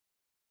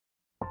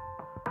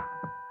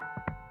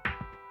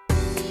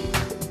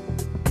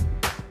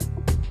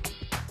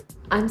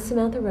I'm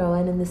Samantha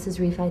Rowan, and this is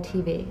REFI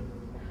TV.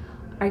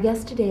 Our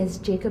guest today is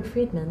Jacob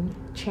Frydman,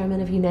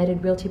 chairman of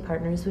United Realty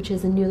Partners, which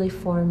is a newly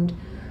formed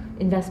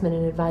investment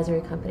and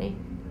advisory company.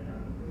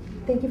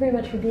 Thank you very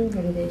much for being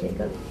here today,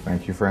 Jacob.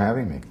 Thank you for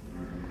having me.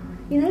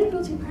 United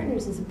Realty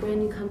Partners is a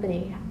brand new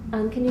company.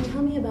 Can you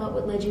tell me about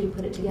what led you to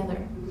put it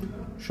together?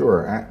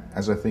 Sure.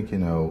 As I think you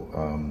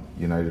know,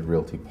 United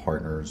Realty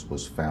Partners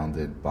was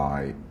founded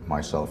by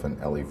myself and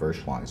Ellie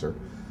Verschleiser,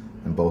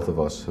 and both of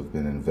us have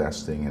been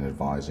investing and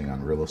advising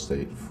on real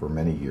estate for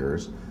many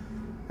years.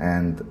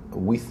 And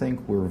we think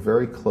we're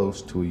very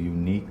close to a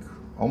unique,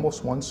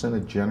 almost once in a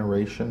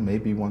generation,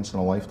 maybe once in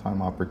a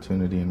lifetime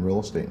opportunity in real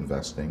estate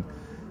investing.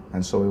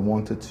 And so we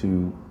wanted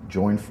to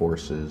join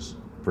forces,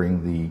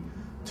 bring the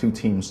two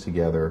teams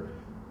together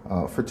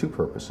for two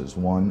purposes.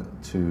 One,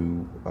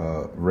 to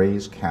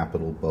raise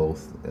capital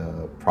both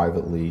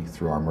privately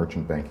through our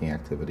merchant banking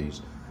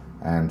activities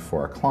and for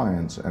our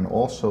clients, and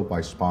also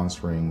by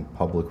sponsoring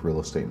public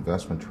real estate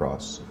investment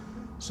trusts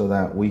so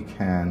that we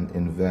can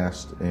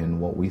invest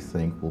in what we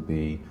think will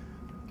be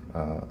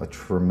a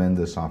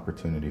tremendous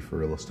opportunity for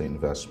real estate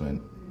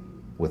investment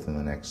within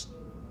the next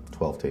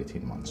 12 to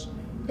 18 months.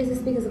 Is this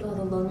because of all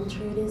the loan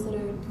maturities that are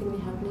going to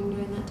be happening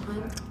during that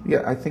time?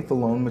 Yeah, I think the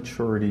loan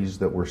maturities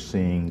that we're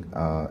seeing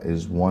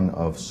is one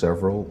of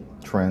several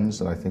trends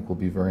that I think will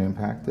be very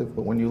impactful.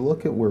 But when you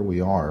look at where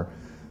we are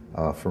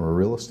from a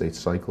real estate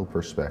cycle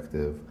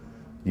perspective,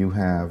 you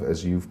have,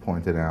 as you've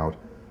pointed out,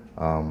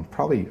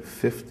 probably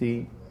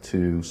 50 to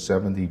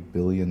 $70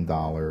 billion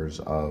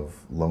of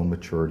loan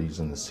maturities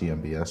in the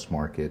CMBS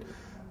market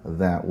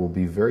that will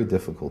be very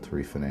difficult to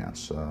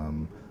refinance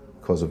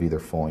because of either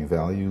falling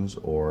values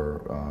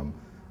or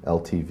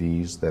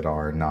LTVs that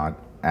are not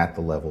at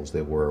the levels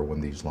they were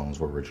when these loans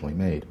were originally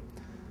made.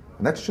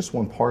 And that's just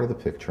one part of the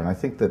picture. And I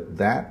think that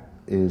that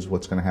is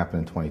what's going to happen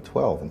in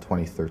 2012. In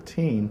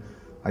 2013,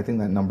 I think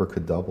that number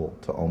could double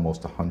to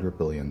almost $100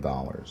 billion.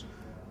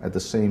 At the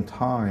same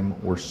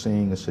time, we're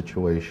seeing a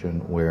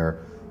situation where,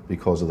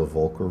 because of the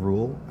Volcker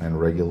rule and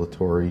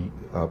regulatory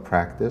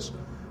practice,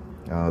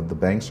 the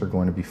banks are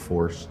going to be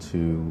forced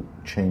to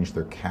change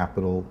their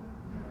capital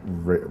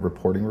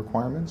reporting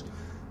requirements.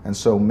 And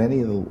so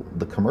many of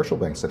the commercial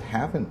banks that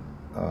haven't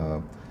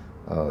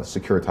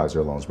securitized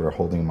their loans but are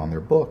holding them on their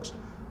books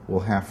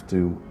will have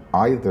to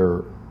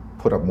either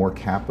put up more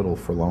capital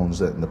for loans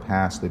that in the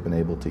past they've been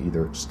able to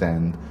either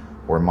extend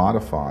or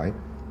modify,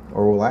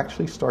 or will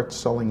actually start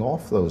selling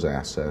off those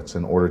assets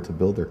in order to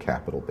build their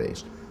capital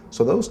base.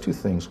 So those two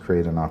things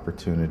create an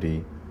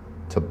opportunity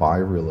to buy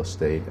real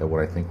estate at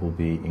what I think will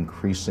be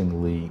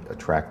increasingly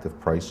attractive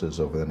prices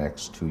over the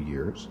next 2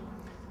 years.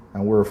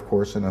 And we're, of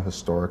course, in a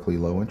historically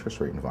low interest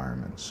rate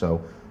environment.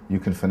 So you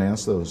can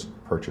finance those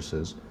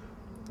purchases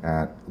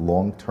at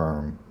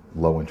long-term,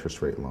 low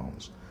interest rate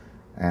loans.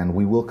 And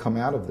we will come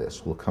out of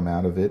this. We'll come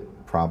out of it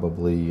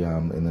probably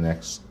in the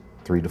next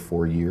 3 to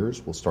 4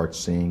 years. We'll start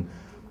seeing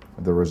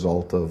the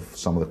result of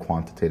some of the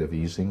quantitative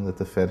easing that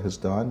the Fed has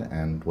done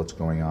and what's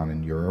going on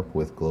in Europe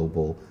with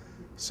global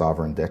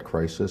sovereign debt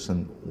crisis.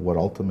 And what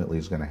ultimately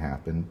is going to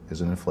happen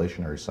is an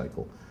inflationary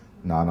cycle,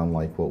 not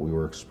unlike what we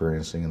were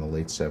experiencing in the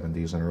late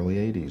 70s and early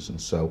 80s. And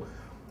so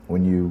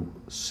when you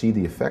see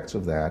the effects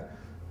of that,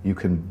 you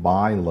can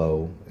buy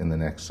low in the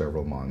next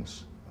several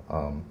months,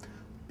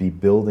 be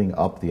building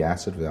up the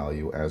asset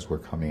value as we're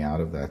coming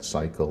out of that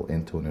cycle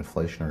into an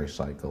inflationary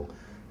cycle,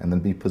 and then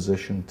be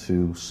positioned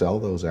to sell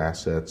those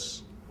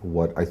assets,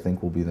 what I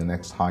think will be the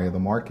next high of the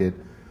market,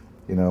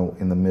 you know,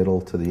 in the middle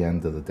to the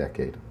end of the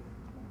decade.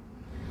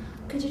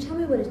 Could you tell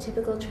me what a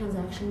typical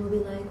transaction will be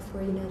like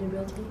for United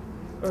Realty?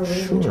 Or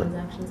raising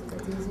transactions, if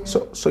that's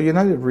easier? So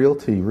United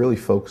Realty really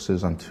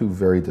focuses on two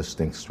very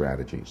distinct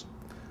strategies.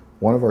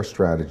 One of our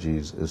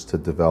strategies is to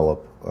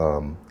develop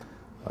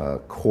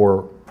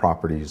core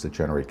properties that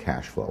generate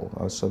cash flow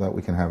so that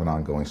we can have an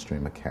ongoing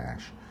stream of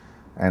cash.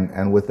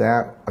 And with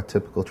that, a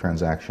typical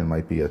transaction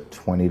might be a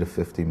 $20 to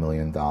 $50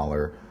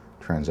 million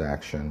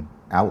transaction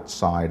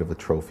outside of the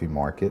trophy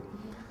market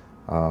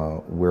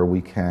where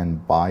we can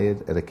buy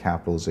it at a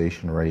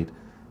capitalization rate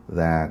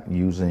that,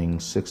 using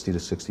 60 to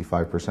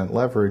 65%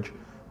 leverage,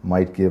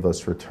 might give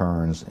us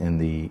returns in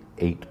the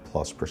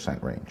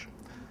 8+% range.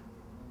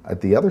 At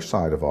the other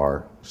side of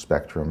our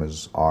spectrum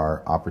is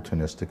our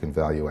opportunistic and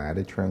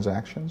value-added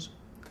transactions.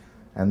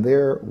 And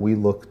there we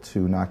look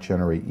to not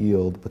generate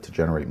yield, but to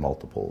generate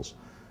multiples.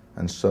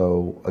 And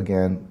so,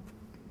 again,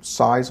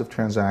 size of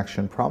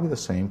transaction, probably the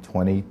same,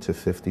 20 to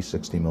 50,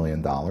 $60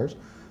 million,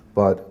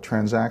 but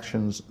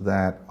transactions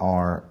that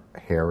are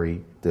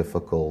hairy,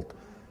 difficult,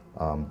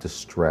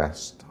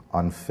 distressed,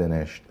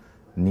 unfinished,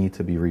 need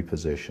to be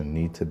repositioned,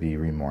 need to be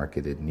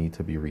remarketed, need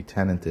to be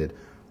retenanted.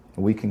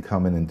 We can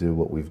come in and do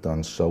what we've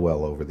done so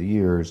well over the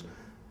years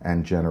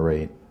and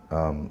generate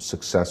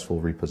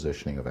successful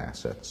repositioning of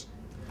assets.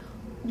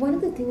 One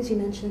of the things you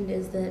mentioned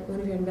is that one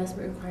of your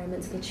investment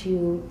requirements that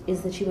you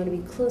want to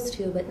be close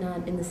to but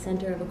not in the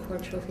center of a core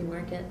trophy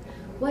market.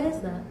 Why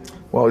is that?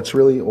 Well, it's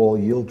really all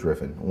yield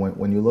driven.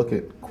 When you look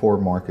at core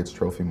markets,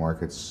 trophy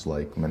markets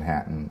like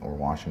Manhattan or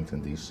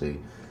Washington, D.C.,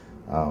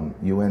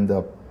 you end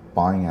up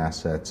buying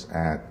assets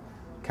at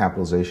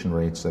capitalization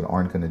rates that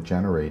aren't going to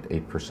generate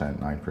 8%,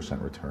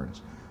 9%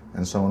 returns.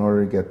 And so in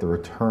order to get the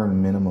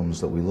return minimums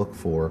that we look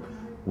for,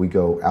 we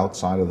go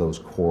outside of those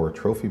core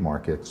trophy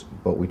markets,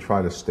 but we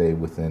try to stay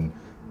within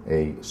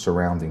a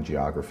surrounding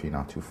geography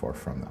not too far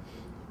from them.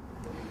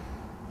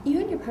 You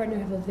and your partner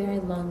have a very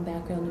long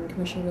background in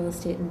commercial real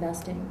estate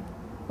investing.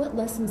 What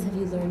lessons have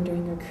you learned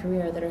during your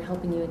career that are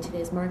helping you in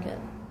today's market?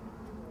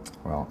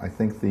 Well, I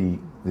think the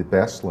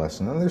best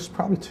lesson, and there's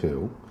probably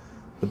two,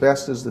 the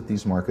best is that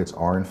these markets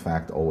are in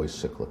fact always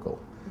cyclical.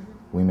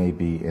 We may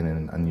be in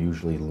an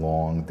unusually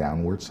long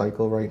downward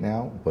cycle right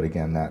now, but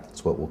again,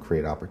 that's what will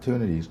create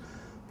opportunities.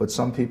 But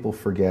some people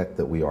forget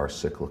that we are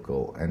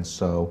cyclical, and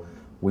so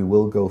we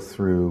will go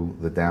through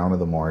the down of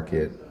the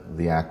market,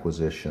 the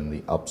acquisition,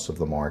 the ups of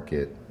the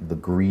market, the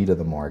greed of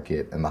the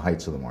market, and the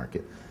heights of the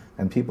market.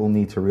 And people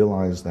need to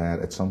realize that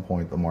at some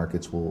point the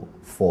markets will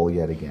fall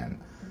yet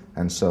again.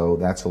 And so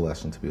that's a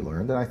lesson to be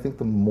learned. And I think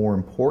the more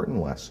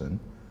important lesson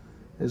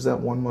is that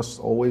one must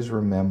always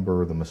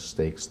remember the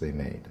mistakes they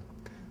made.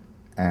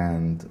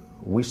 And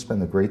we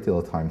spend a great deal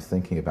of time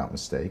thinking about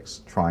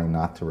mistakes, trying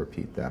not to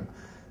repeat them,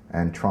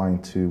 and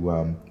trying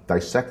to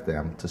dissect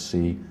them to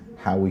see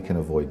how we can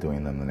avoid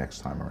doing them the next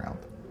time around.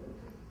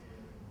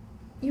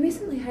 You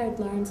recently hired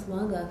Lawrence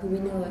Longa, who we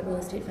know at Real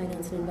Estate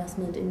Finance and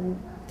Investment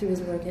through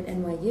his work at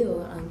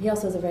NYU. He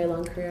also has a very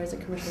long career as a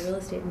commercial real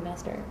estate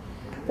investor.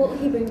 What will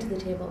he bring to the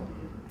table?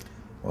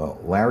 Well,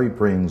 Larry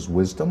brings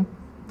wisdom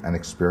and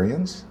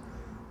experience,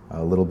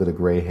 a little bit of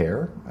gray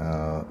hair.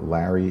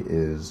 Larry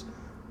is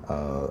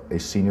a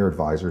senior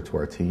advisor to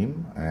our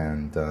team,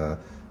 and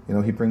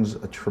he brings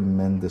a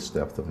tremendous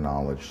depth of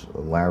knowledge.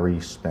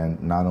 Larry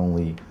spent not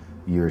only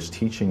years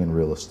teaching in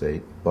real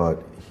estate,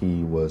 but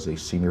he was a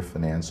senior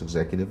finance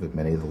executive at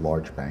many of the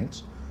large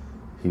banks.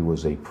 He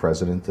was a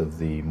president of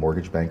the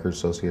Mortgage Bankers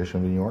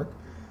Association of New York.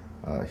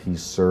 He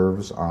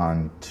serves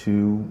on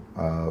two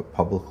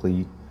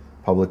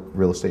public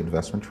real estate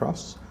investment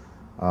trusts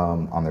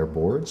on their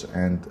boards,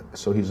 and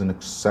so he's an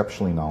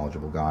exceptionally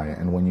knowledgeable guy.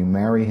 And when you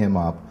marry him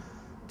up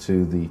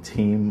to the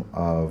team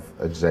of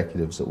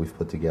executives that we've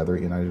put together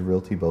at United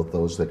Realty, both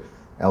those that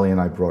Ellie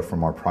and I brought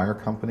from our prior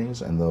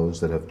companies and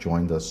those that have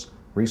joined us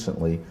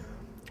recently,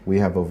 we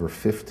have over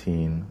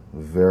 15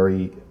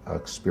 very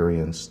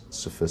experienced,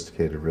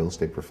 sophisticated real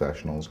estate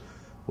professionals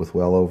with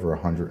well over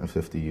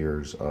 150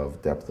 years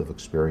of depth of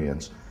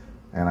experience.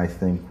 And I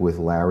think with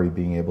Larry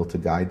being able to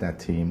guide that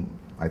team,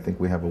 I think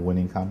we have a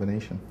winning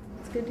combination.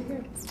 It's good to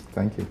hear.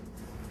 Thank you.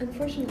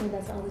 Unfortunately,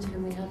 that's all the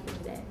time we have for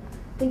today.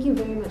 Thank you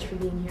very much for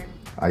being here.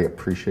 I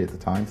appreciate the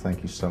time.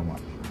 Thank you so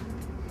much.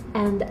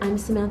 And I'm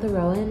Samantha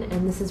Rowan,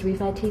 and this is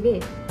REFI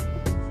TV.